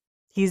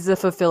 He's the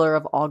fulfiller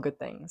of all good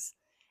things.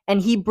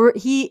 And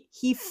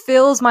he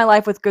fills my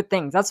life with good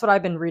things. That's what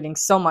I've been reading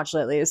so much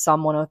lately, is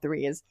Psalm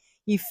 103, is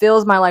he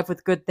fills my life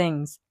with good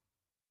things.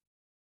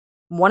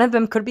 One of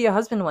them could be a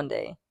husband one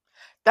day.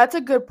 That's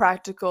a good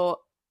practical.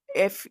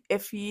 If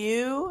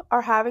you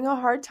are having a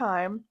hard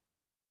time,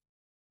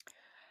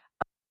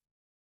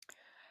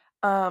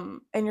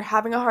 and you're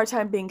having a hard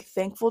time being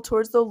thankful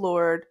towards the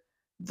Lord,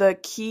 the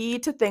key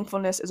to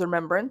thankfulness is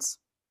remembrance.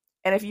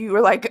 And if you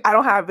were like, I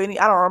don't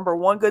remember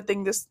one good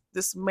thing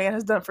this man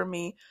has done for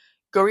me,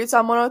 go read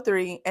Psalm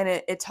 103, and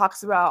it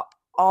talks about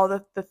all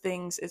the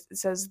things. It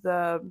says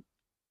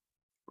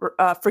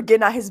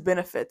forget not his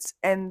benefits,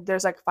 and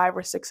there's like 5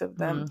 or 6 of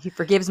them. He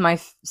forgives my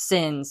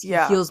sins. He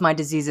heals my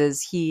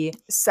diseases. He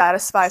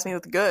satisfies me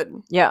with good.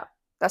 Yeah.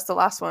 That's the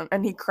last one.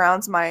 And he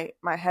crowns my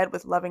head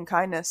with loving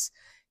kindness.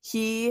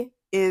 He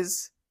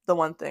is the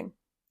one thing.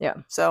 Yeah.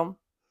 So.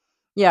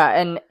 Yeah,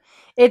 and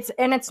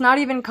it's not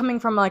even coming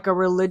from like a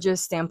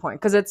religious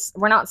standpoint, because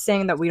we're not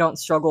saying that we don't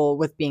struggle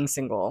with being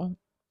single.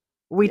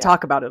 We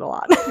talk about it a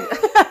lot.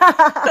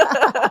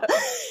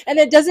 And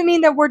it doesn't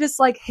mean that we're just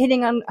like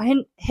hidden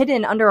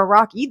under a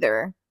rock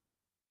either.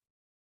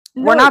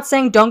 No. We're not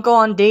saying don't go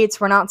on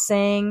dates. We're not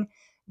saying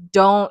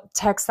don't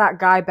text that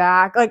guy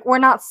back. Like, we're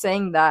not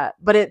saying that,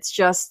 but it's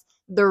just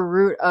the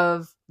root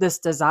of this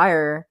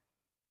desire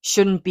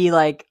shouldn't be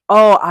like,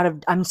 oh,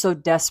 I'm so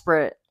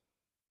desperate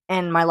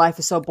and my life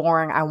is so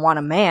boring, I want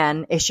a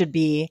man. It should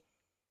be,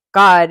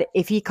 God,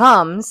 if he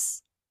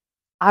comes,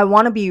 I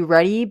want to be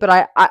ready,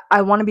 but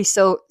I want to be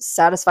so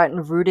satisfied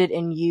and rooted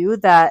in you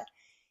that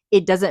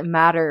it doesn't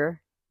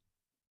matter.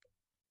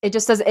 It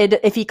just does.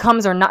 If he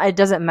comes or not, it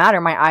doesn't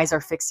matter. My eyes are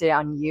fixated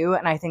on you,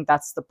 and I think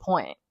that's the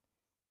point.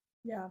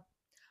 Yeah.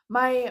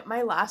 My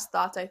last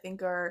thoughts, I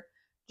think, are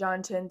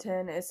John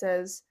 10:10. It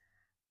says,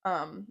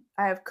 I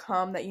have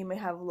come that you may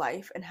have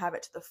life and have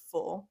it to the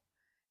full.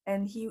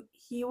 And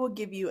he will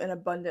give you an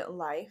abundant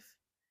life.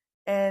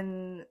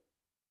 And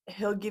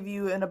he'll give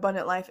you an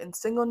abundant life in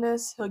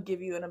singleness. He'll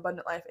give you an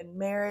abundant life in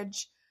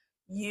marriage.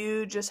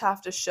 You just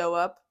have to show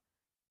up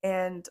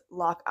and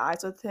lock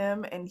eyes with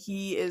him. And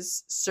he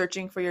is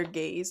searching for your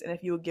gaze. And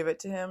if you will give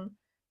it to him,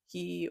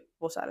 he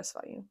will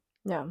satisfy you.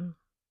 Yeah.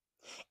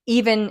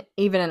 Even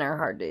in our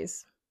hard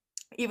days.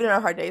 Even in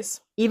our hard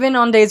days. Even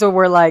on days where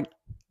we're like,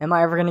 am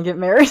I ever going to get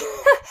married?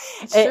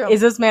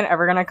 Is this man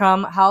ever going to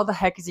come? How the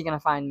heck is he going to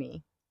find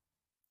me?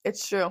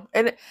 It's true.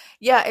 And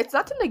yeah, it's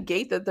not to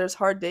negate that there's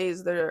hard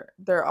days. There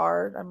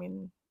are. I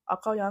mean, I'll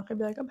call Yanka and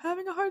be like, I'm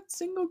having a hard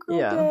single girl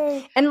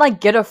day. And like,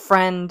 get a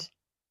friend.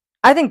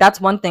 I think that's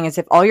one thing, is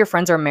if all your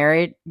friends are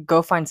married,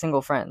 go find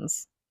single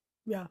friends.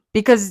 Yeah.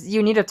 Because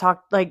you need to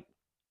talk, like,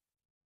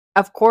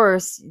 of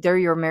course, they're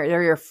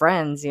your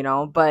friends, you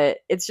know, but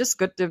it's just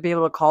good to be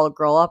able to call a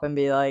girl up and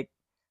be like,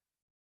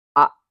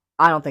 I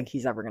don't think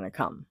he's ever going to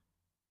come.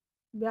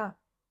 Yeah.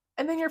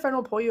 And then your friend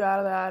will pull you out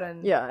of that,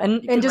 and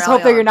and just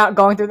hope that you're not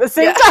going through the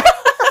same time.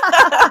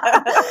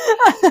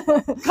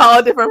 Call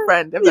a different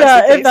friend.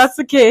 If that's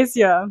the case,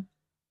 yeah.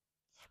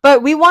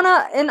 But we want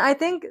to, and I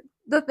think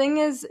the thing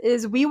is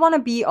we want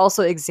to be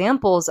also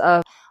examples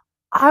of,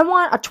 I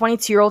want a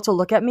 22-year-old to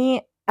look at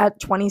me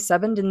at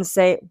 27 and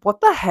say,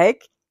 what the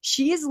heck?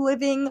 She is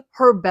living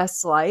her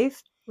best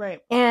life. Right.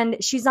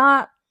 And she's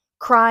not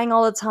crying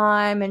all the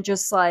time and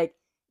just like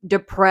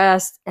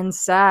depressed and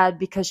sad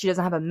because she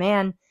doesn't have a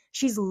man.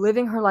 She's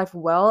living her life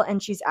well,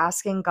 and she's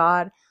asking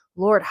God,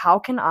 Lord, how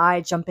can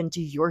I jump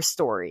into your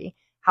story?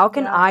 How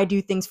can I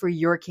do things for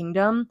your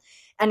kingdom?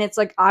 And it's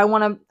like, I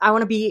want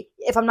to be,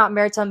 if I'm not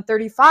married till I'm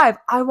 35,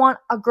 I want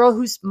a girl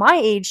who's my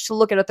age to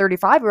look at a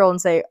 35-year-old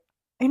and say,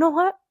 you know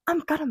what? I'm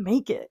gonna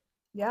make it.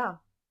 Yeah.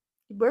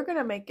 We're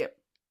gonna make it.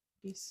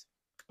 Peace.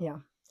 Yeah.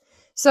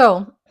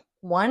 So,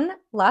 one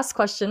last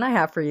question I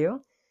have for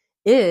you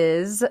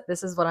is,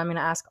 this is what I'm going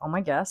to ask all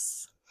my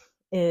guests,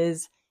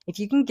 is if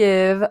you can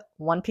give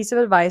one piece of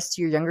advice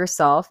to your younger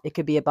self, it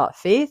could be about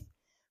faith,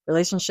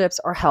 relationships,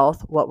 or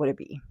health, what would it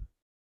be?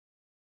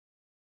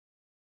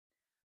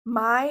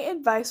 My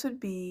advice would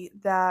be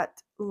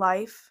that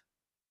life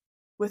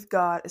with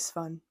God is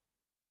fun.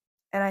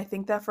 And I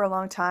think that for a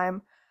long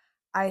time,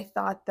 I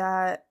thought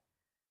that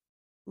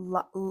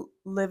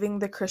living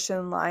the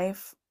Christian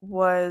life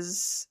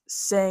was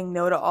saying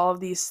no to all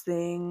of these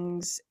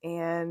things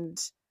and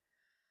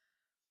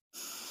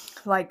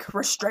like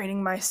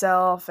restraining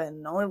myself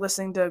and only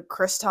listening to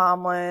Chris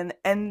Tomlin,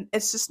 and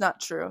it's just not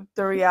true.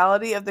 The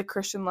reality of the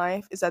Christian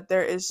life is that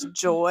there is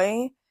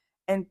joy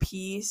and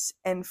peace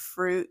and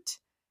fruit,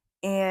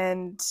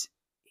 and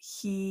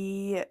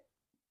he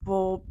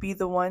will be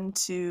the one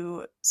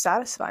to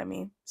satisfy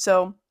me.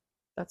 So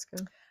that's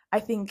good. I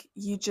think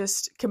you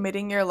just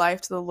committing your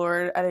life to the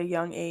Lord at a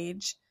young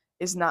age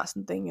is not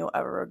something you'll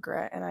ever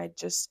regret. And I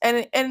just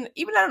and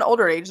even at an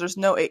older age, there's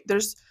no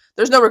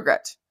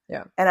regret.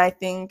 Yeah. And I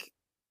think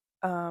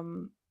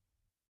I'm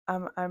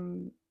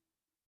oh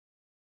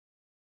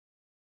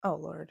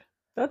Lord.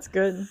 That's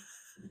good.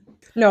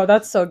 No,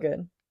 that's so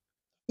good.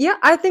 Yeah,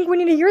 I think we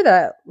need to hear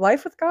that.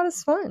 Life with God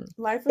is fun.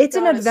 It's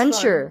an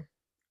adventure.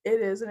 It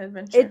is an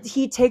adventure.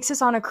 He takes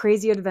us on a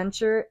crazy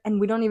adventure, and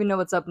we don't even know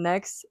what's up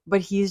next,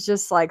 but he's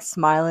just like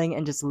smiling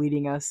and just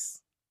leading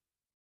us.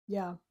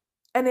 Yeah.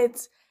 And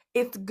it's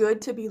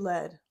good to be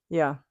led.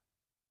 Yeah.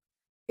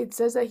 It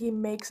says that he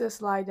makes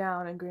us lie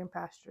down in green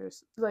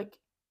pastures. Like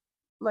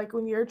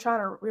when you're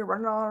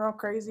running all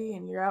crazy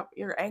and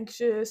you're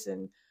anxious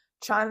and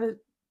trying to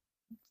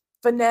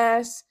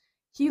finesse,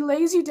 he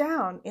lays you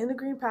down in the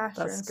green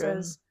pasture and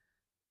says,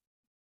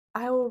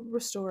 I will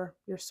restore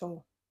your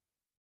soul.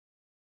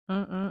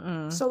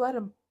 So let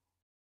him.